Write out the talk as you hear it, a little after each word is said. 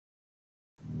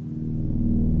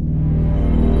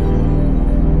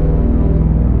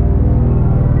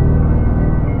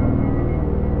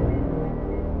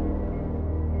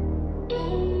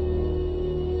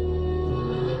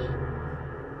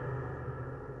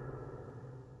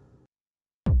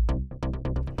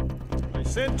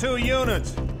Send 2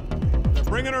 units. They're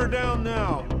bringing her down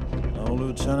now. No,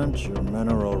 Lieutenant, your men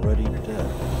are already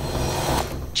dead.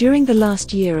 During the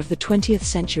last year of the 20th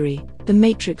century, The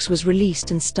Matrix was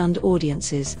released and stunned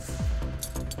audiences.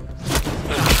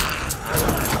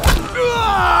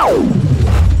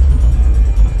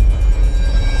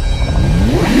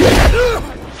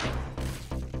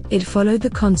 It followed the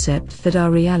concept that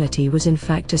our reality was in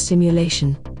fact a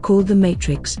simulation, called the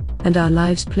Matrix, and our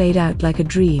lives played out like a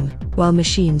dream, while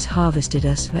machines harvested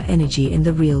us for energy in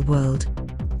the real world.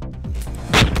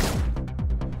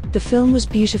 The film was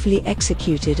beautifully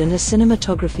executed and a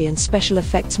cinematography and special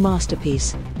effects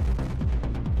masterpiece.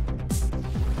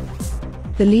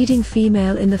 The leading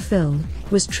female in the film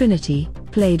was Trinity,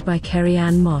 played by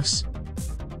Carrie-Anne Moss.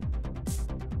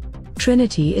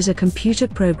 Trinity is a computer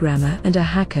programmer and a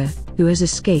hacker who has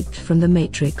escaped from the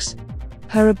Matrix.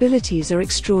 Her abilities are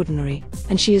extraordinary,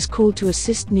 and she is called to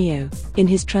assist Neo in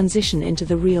his transition into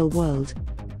the real world.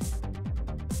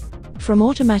 From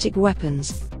automatic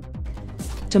weapons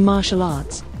to martial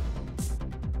arts,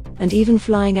 and even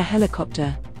flying a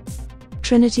helicopter,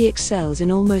 Trinity excels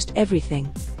in almost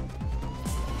everything.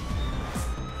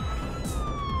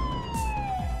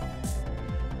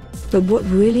 But what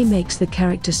really makes the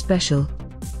character special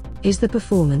is the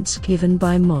performance given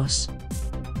by Moss.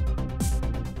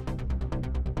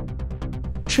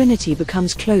 Trinity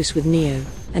becomes close with Neo,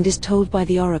 and is told by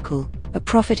the Oracle, a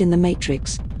prophet in the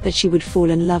Matrix, that she would fall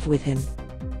in love with him.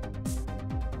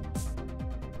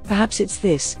 Perhaps it's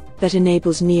this that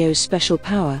enables Neo's special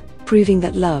power, proving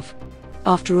that love,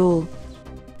 after all,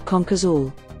 conquers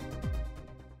all.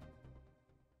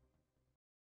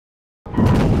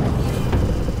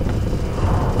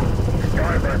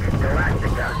 Starbuck,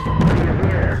 Galactica, what do you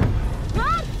hear?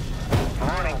 What?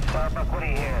 Morning, Starbuck, what do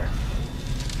you hear?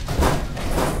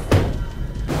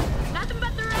 Nothing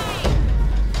but the rain!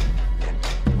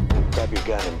 Grab your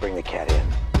gun and bring the cat in.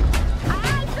 Aye,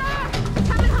 aye,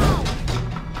 sir! Coming home!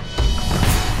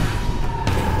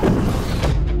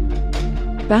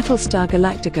 Battlestar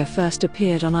Galactica first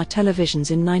appeared on our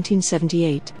televisions in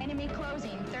 1978, Enemy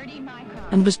closing, 30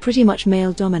 microns. and was pretty much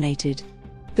male-dominated.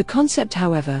 The concept,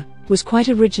 however, was quite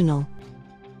original.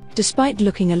 Despite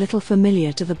looking a little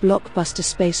familiar to the blockbuster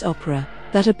space opera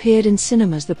that appeared in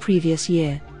cinemas the previous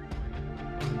year.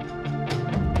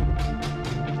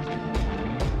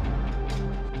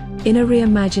 In a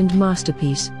reimagined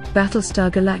masterpiece,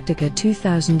 Battlestar Galactica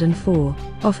 2004,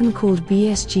 often called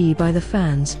BSG by the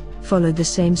fans, followed the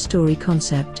same story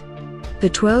concept. The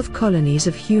 12 colonies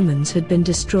of humans had been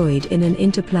destroyed in an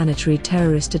interplanetary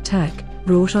terrorist attack,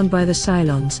 brought on by the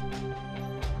Cylons,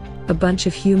 a bunch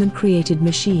of human-created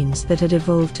machines that had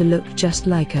evolved to look just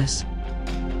like us.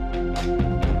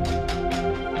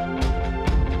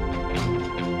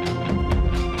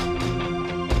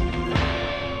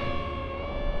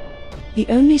 The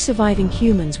only surviving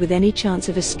humans with any chance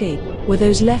of escape were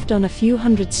those left on a few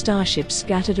hundred starships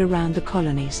scattered around the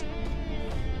colonies.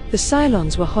 The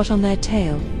Cylons were hot on their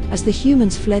tail, as the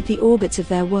humans fled the orbits of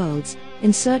their worlds,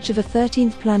 in search of a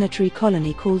 13th planetary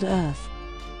colony called Earth.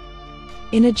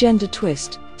 In a gender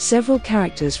twist, several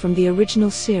characters from the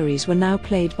original series were now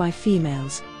played by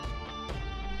females.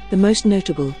 The most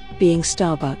notable being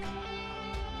Starbuck.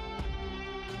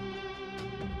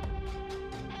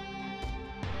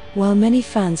 While many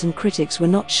fans and critics were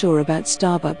not sure about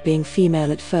Starbuck being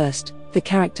female at first, the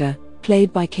character,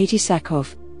 played by Katae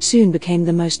Sackhoff, soon became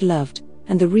the most loved,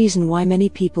 and the reason why many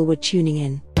people were tuning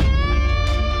in.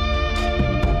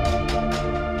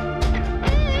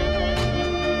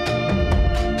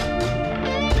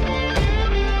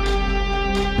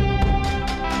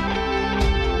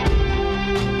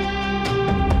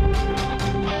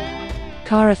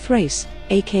 Kara Thrace,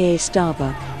 aka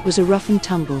Starbuck, was a rough and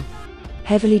tumble,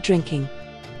 heavily drinking,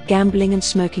 gambling and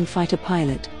smoking fighter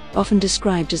pilot, often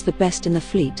described as the best in the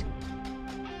fleet.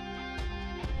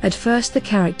 At first the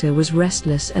character was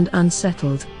restless and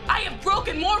unsettled. I have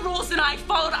broken more rules than I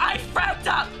followed. I frapped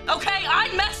up, okay?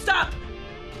 I messed up!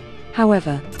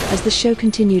 However, as the show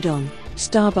continued on,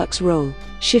 Starbuck's role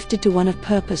shifted to one of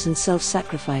purpose and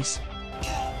self-sacrifice.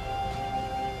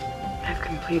 I've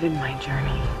completed my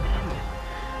journey,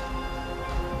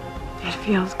 and it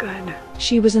feels good.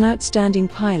 She was an outstanding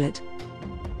pilot,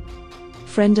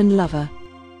 friend and lover,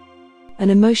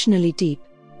 an emotionally deep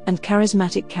and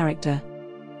charismatic character.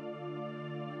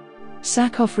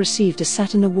 Sackhoff received a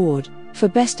Saturn Award for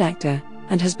Best Actor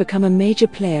and has become a major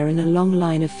player in a long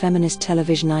line of feminist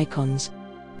television icons.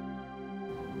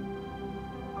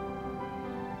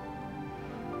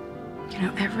 You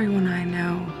know, everyone I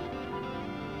know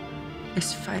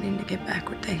is fighting to get back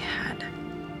what they had.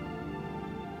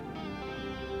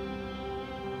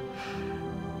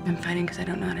 I'm fighting because I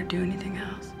don't know how to do anything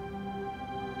else.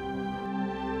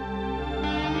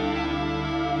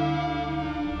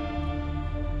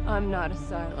 I'm not a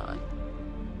Cylon.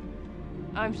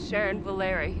 I'm Sharon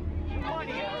Valeri.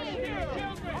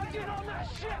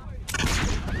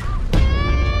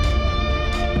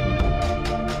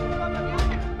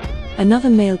 Another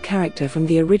male character from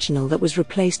the original that was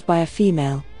replaced by a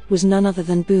female was none other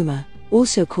than Boomer,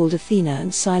 also called Athena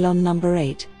and Cylon Number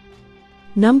 8.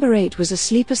 Number 8 was a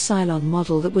sleeper Cylon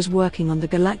model that was working on the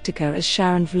Galactica as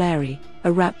Sharon Valeri, a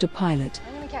Raptor pilot.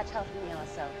 I'm gonna catch Helfer in the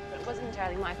LSO, but it wasn't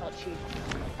entirely my fault, Chief.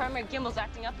 Primary gimbal's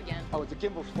acting up again. Oh, it's the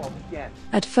gimbal's fault again.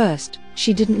 At first,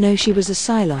 she didn't know she was a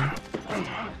Cylon,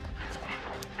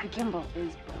 The gimbal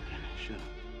is broken. Sure.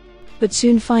 but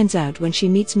soon finds out when she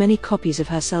meets many copies of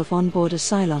herself on board a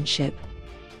Cylon ship.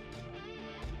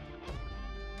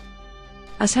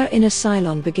 As her inner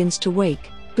Cylon begins to wake,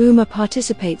 Boomer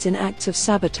participates in acts of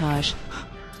sabotage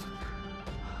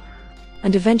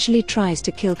and eventually tries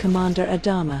to kill Commander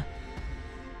Adama.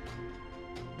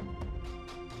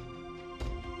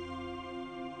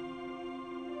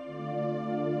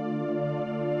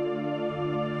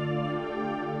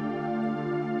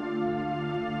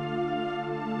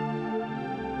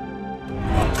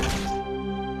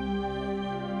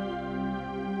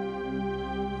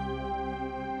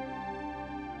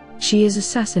 She is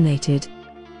assassinated.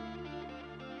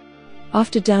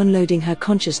 After downloading her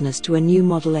consciousness to a new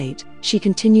Model 8, she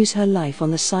continues her life on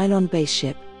the Cylon base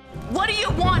ship. What do you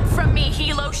want from me,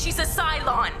 Hilo? She's a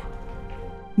Cylon.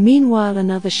 Meanwhile,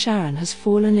 another Sharon has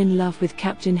fallen in love with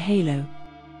Captain Halo.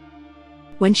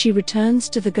 When she returns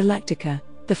to the Galactica,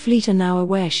 the fleet are now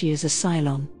aware she is a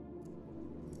Cylon.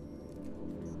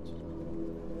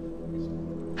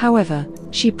 However,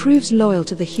 she proves loyal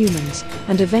to the humans,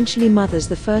 and eventually mothers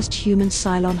the first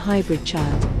human-Cylon hybrid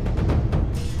child.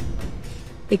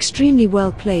 Extremely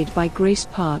well played by Grace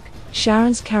Park,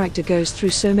 Sharon's character goes through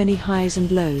so many highs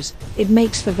and lows, it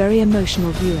makes for very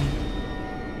emotional viewing.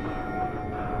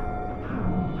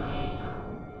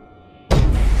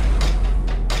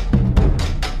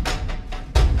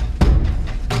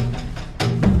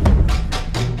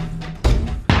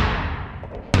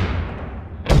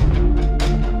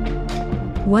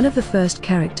 One of the first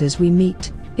characters we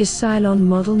meet is Cylon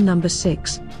Model Number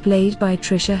 6, played by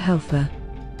Tricia Helfer.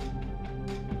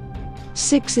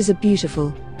 6 is a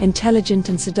beautiful, intelligent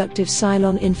and seductive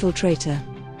Cylon infiltrator,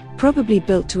 probably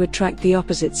built to attract the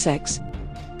opposite sex.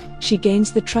 She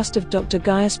gains the trust of Dr.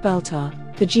 Gaius Baltar,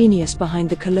 the genius behind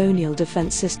the colonial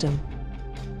defense system.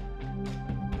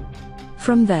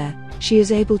 From there, she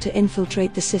is able to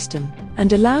infiltrate the system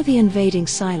and allow the invading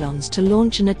Cylons to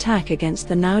launch an attack against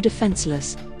the now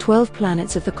defenseless 12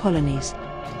 planets of the colonies.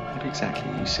 What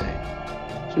exactly are you saying?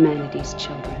 Humanity's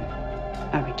children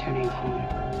are returning home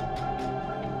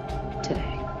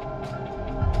today.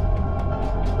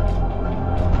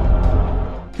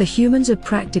 The humans are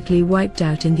practically wiped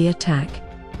out in the attack.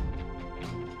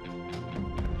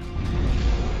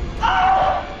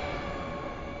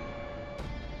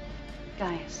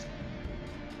 Gaius,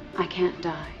 I can't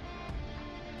die.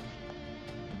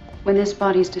 When this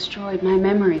body's destroyed, my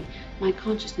memory, my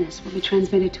consciousness will be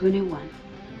transmitted to a new one.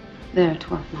 There are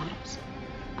 12 models.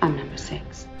 I'm number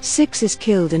 6. 6 is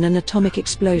killed in an atomic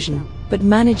explosion, but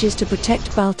manages to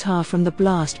protect Baltar from the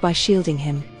blast by shielding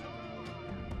him.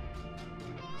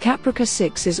 Caprica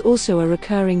 6 is also a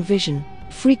recurring vision,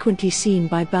 frequently seen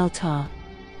by Baltar.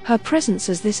 Her presence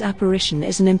as this apparition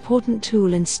is an important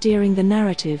tool in steering the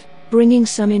narrative, bringing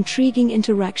some intriguing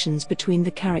interactions between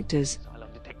the characters.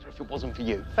 If it wasn't for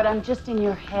you. But I'm just in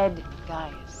your head,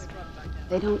 Gaius.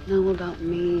 They don't know about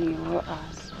me or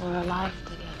us or our life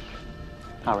together.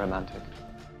 How romantic.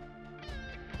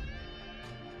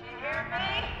 You hear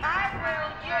me? I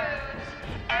will use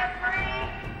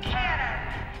every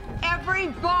cannon, every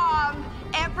bomb,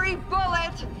 every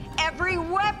bullet, every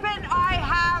weapon I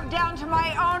have down to my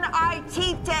own eye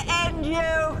teeth to end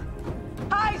you.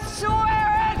 I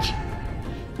swear it!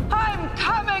 I'm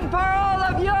coming for all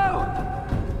of you!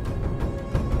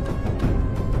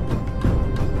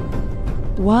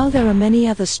 While there are many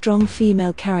other strong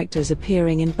female characters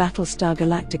appearing in Battlestar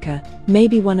Galactica,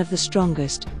 maybe one of the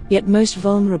strongest, yet most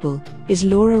vulnerable, is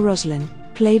Laura Roslin,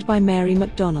 played by Mary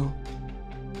McDonnell.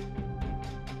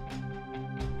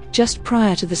 Just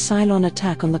prior to the Cylon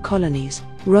attack on the colonies,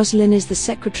 Roslin is the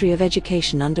Secretary of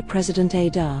Education under President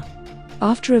Adar.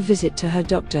 After a visit to her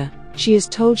doctor, she is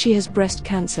told she has breast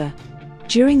cancer.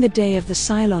 During the day of the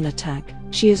Cylon attack,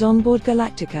 she is on board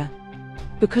Galactica.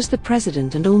 Because the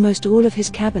president and almost all of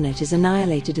his cabinet is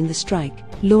annihilated in the strike,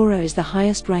 Laura is the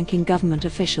highest-ranking government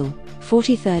official,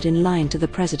 43rd in line to the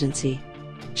presidency.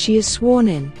 She is sworn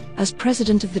in as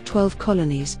president of the 12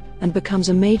 colonies and becomes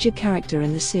a major character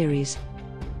in the series.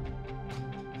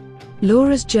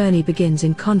 Laura's journey begins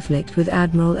in conflict with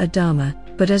Admiral Adama,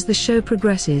 but as the show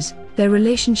progresses, their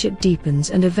relationship deepens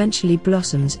and eventually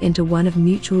blossoms into one of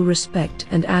mutual respect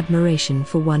and admiration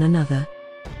for one another.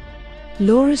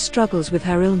 Laura struggles with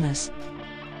her illness,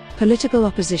 political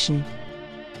opposition,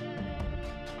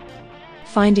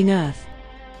 finding Earth.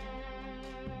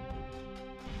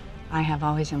 I have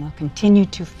always and will continue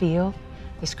to feel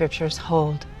the scriptures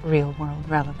hold real-world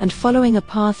relevance. And following a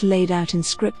path laid out in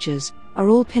scriptures are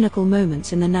all pinnacle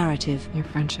moments in the narrative. Your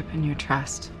friendship and your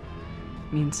trust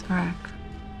means frack.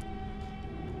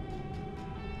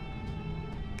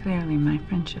 Clearly, my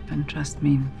friendship and trust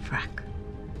mean frack.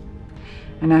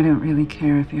 And I don't really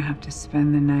care if you have to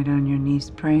spend the night on your knees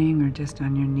praying or just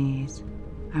on your knees.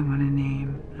 I want a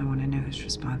name. I want to know who's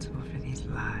responsible for these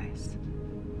lies.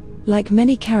 Like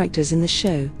many characters in the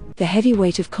show, the heavy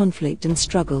weight of conflict and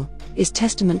struggle is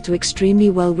testament to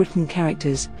extremely well-written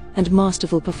characters and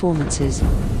masterful performances.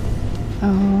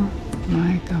 Oh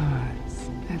my God,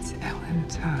 that's Ellen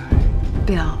Tigh.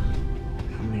 Bill.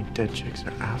 How many dead chicks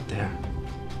are out there?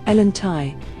 Ellen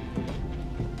Tigh.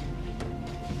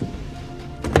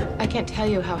 I can't tell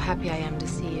you how happy I am to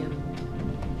see you.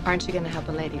 Aren't you going to help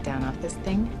a lady down off this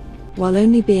thing? While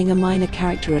only being a minor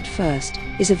character at first,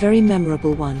 is a very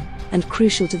memorable one, and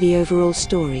crucial to the overall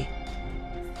story.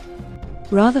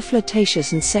 Rather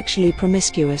flirtatious and sexually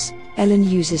promiscuous, Ellen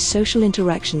uses social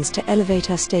interactions to elevate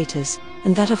her status,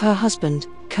 and that of her husband,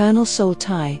 Colonel Sol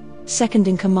Tigh, second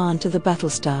in command to the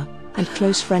Battlestar, and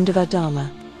close friend of Adama.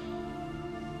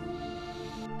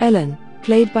 Ellen,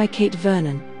 played by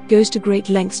Vernon, goes to great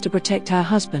lengths to protect her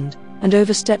husband, and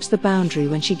oversteps the boundary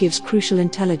when she gives crucial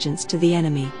intelligence to the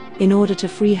enemy, in order to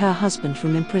free her husband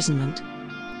from imprisonment.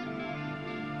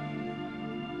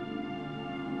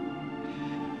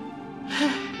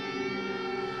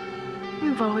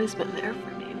 You've always been there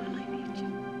for me when I need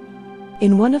you.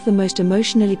 In one of the most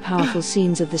emotionally powerful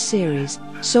scenes of the series,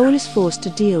 Sol is forced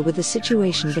to deal with the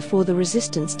situation before the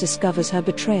Resistance discovers her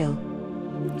betrayal.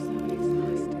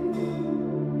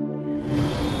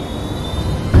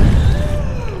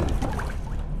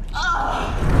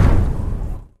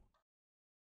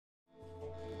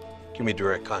 Give me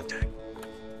direct contact.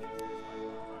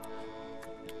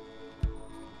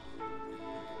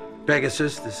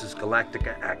 Pegasus, this is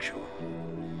Galactica Actual.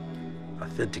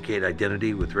 Authenticate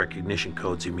identity with recognition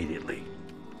codes immediately.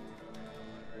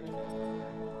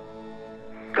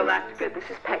 Galactica, this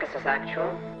is Pegasus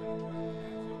Actual.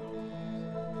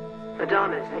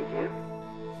 Madonna, is that you?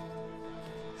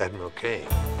 Admiral Cain.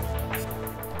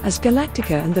 As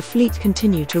Galactica and the fleet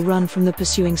continue to run from the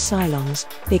pursuing Cylons,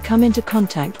 they come into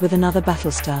contact with another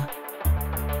Battlestar.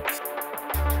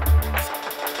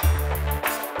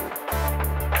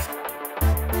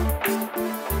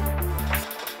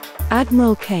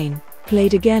 Admiral Cain,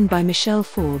 played again by Michelle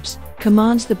Forbes,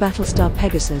 commands the Battlestar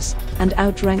Pegasus and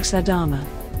outranks Adama.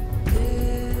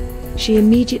 She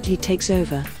immediately takes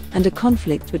over, and a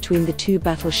conflict between the two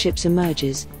battleships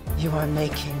emerges. You are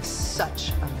making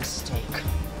such a mistake.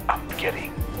 I'm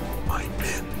getting my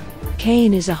men.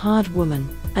 Cain is a hard woman,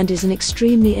 and is an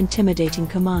extremely intimidating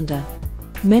commander.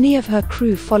 Many of her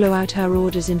crew follow out her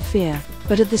orders in fear,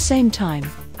 but at the same time,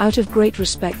 out of great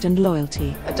respect and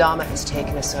loyalty. Adama has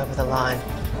taken us over the line.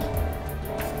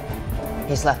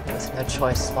 He's left me with no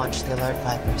choice to launch the Alert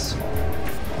Vipers.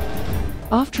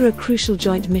 After a crucial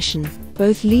joint mission,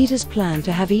 both leaders plan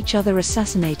to have each other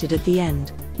assassinated at the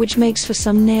end, which makes for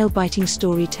some nail-biting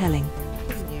storytelling.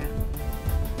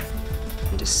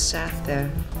 You just sat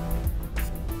there,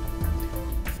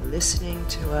 listening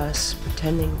to us,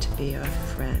 pretending to be our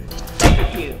friend.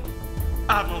 You!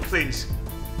 Admiral, please!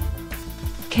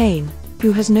 Cain,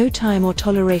 who has no time or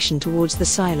toleration towards the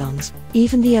Cylons,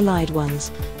 even the Allied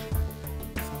ones,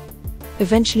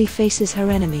 eventually faces her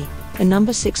enemy, a No.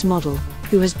 6 model,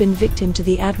 who has been victim to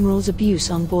the Admiral's abuse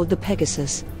on board the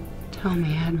Pegasus. Tell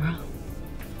me, Admiral.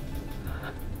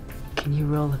 Can you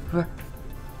roll over?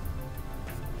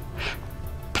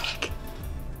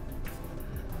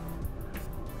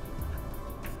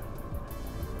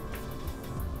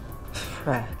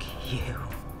 Frack you.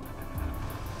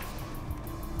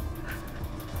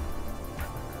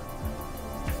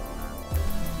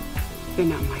 You're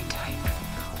not my type.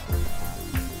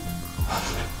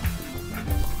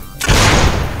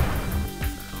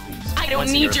 I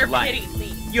don't need your pity.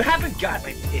 You haven't got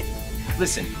my pity.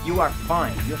 Listen, you are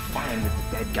fine. You're fine with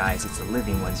the dead guys. It's the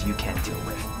living ones you can't deal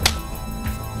with.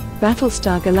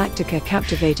 Battlestar Galactica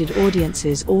captivated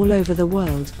audiences all over the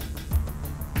world.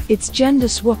 Its gender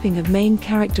swapping of main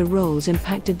character roles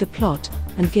impacted the plot,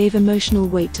 and gave emotional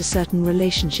weight to certain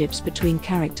relationships between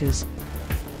characters.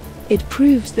 It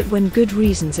proves that when good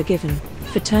reasons are given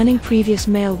for turning previous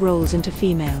male roles into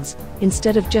females,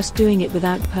 instead of just doing it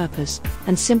without purpose,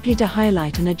 and simply to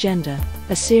highlight an agenda,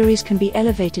 a series can be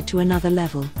elevated to another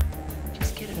level.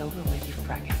 Just get it over with, you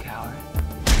fracking coward.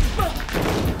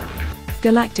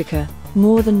 Galactica,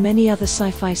 more than many other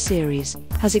sci-fi series,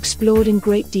 has explored in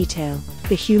great detail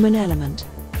the human element.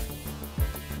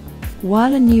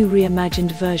 While a new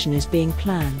reimagined version is being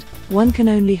planned, one can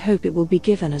only hope it will be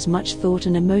given as much thought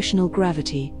and emotional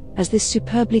gravity as this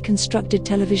superbly constructed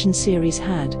television series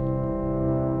had.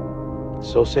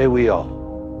 So say we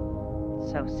all.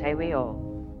 So say we all.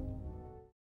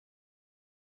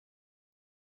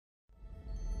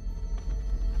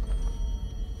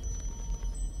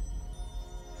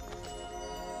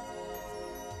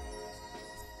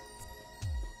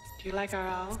 Do you like our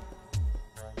owl?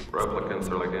 Replicants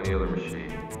are like any other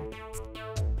machine.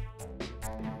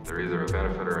 They're either a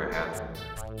benefit or a hazard.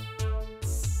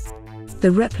 The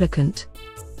replicant,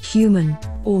 human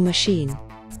or machine.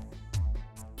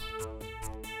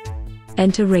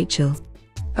 Enter Rachel.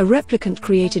 A replicant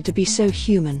created to be so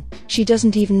human, she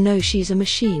doesn't even know she's a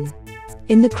machine.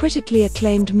 In the critically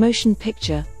acclaimed motion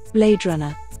picture,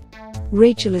 Bladerunner,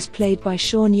 Rachel is played by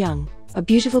Sean Young, a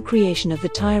beautiful creation of the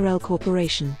Tyrell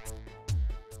Corporation.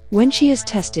 When she is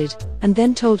tested, and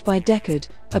then told by Deckard,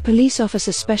 a police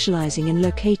officer specializing in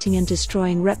locating and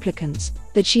destroying replicants,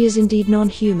 that she is indeed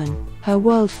non-human, her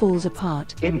world falls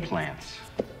apart. Implants.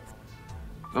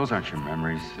 Those aren't your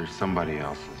memories, they're somebody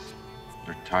else's.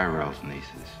 They're Tyrell's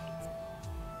nieces.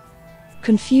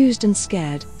 Confused and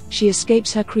scared, she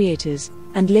escapes her creators,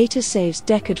 and later saves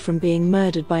Deckard from being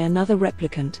murdered by another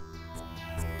replicant.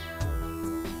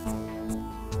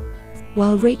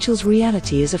 While Rachel's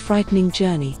reality is a frightening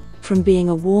journey, from being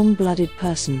a warm-blooded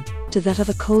person to that of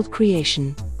a cold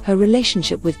creation, her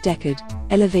relationship with Deckard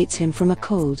elevates him from a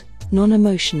cold,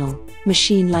 non-emotional,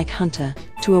 machine-like hunter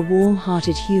to a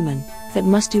warm-hearted human that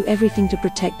must do everything to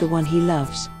protect the one he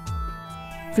loves.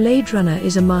 Bladerunner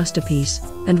is a masterpiece,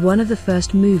 and one of the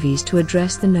first movies to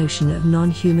address the notion of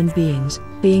non-human beings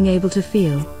being able to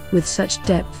feel with such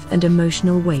depth and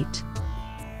emotional weight.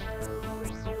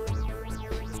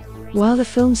 While the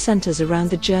film centers around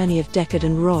the journey of Deckard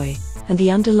and Roy, and the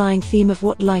underlying theme of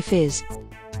what life is,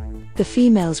 the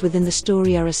females within the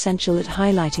story are essential at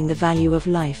highlighting the value of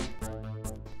life,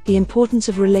 the importance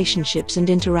of relationships and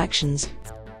interactions,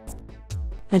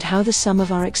 and how the sum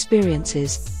of our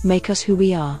experiences make us who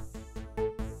we are.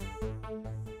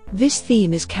 This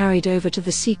theme is carried over to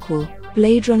the sequel,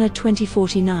 Blade Runner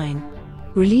 2049,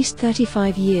 released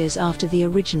 35 years after the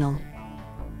original.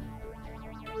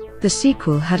 The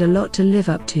sequel had a lot to live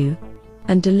up to,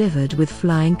 and delivered with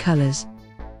flying colors.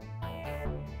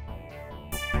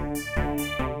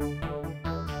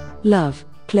 Love,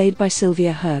 played by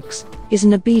Sylvia Hoeks, is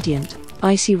an obedient,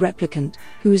 icy replicant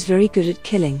who is very good at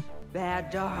killing.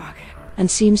 Bad dog. And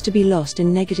seems to be lost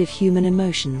in negative human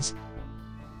emotions.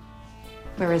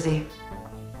 Where is he?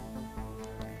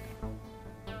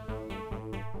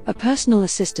 A personal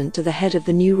assistant to the head of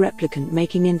the new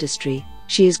replicant-making industry,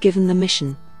 she is given the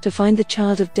mission to find the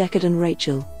child of Deckard and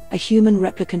Rachel, a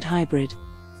human-replicant hybrid.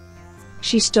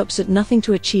 She stops at nothing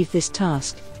to achieve this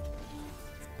task,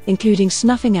 including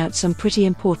snuffing out some pretty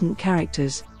important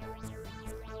characters.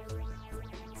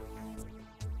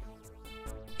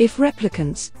 If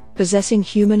replicants, possessing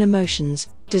human emotions,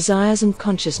 desires and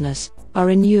consciousness, are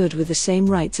inured with the same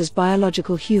rights as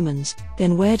biological humans,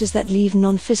 then where does that leave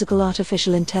non-physical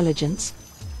artificial intelligence?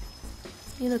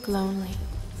 You look lonely.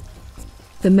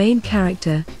 The main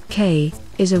character, Katae,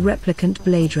 is a replicant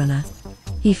Bladerunner.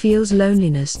 He feels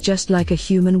loneliness just like a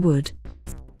human would.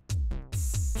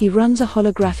 He runs a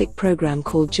holographic program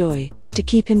called Joy to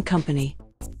keep him company.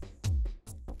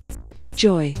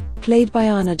 Joy, played by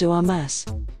Ana de Armas,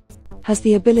 has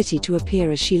the ability to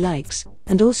appear as she likes,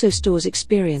 and also stores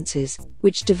experiences,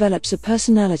 which develops a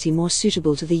personality more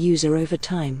suitable to the user over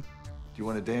time. Do you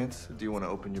want to dance, or do you want to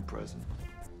open your present?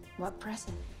 What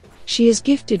present? She is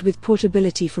gifted with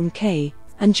portability from Katae,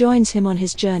 and joins him on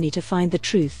his journey to find the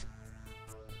truth.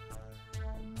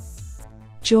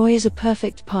 Joy is a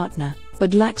perfect partner,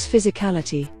 but lacks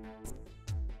physicality.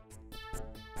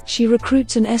 She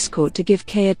recruits an escort to give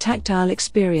Katae a tactile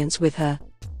experience with her,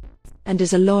 and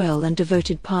is a loyal and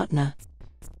devoted partner.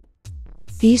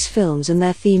 These films and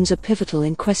their themes are pivotal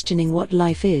in questioning what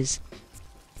life is.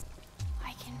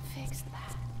 I can fix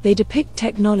that. They depict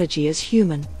technology as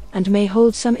human, and may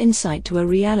hold some insight to a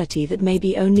reality that may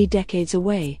be only decades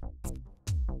away.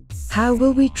 How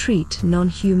will we treat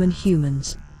non-human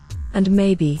humans? And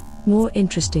maybe, more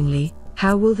interestingly,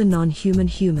 How will the non-human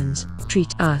humans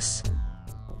treat us?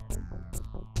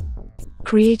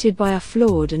 Created by a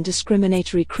flawed and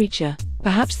discriminatory creature,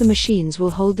 perhaps the machines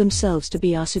will hold themselves to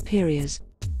be our superiors.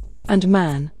 And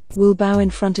man will bow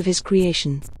in front of his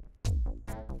creation.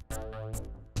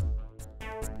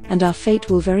 And our fate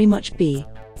will very much be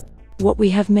what we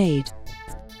have made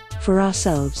for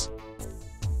ourselves.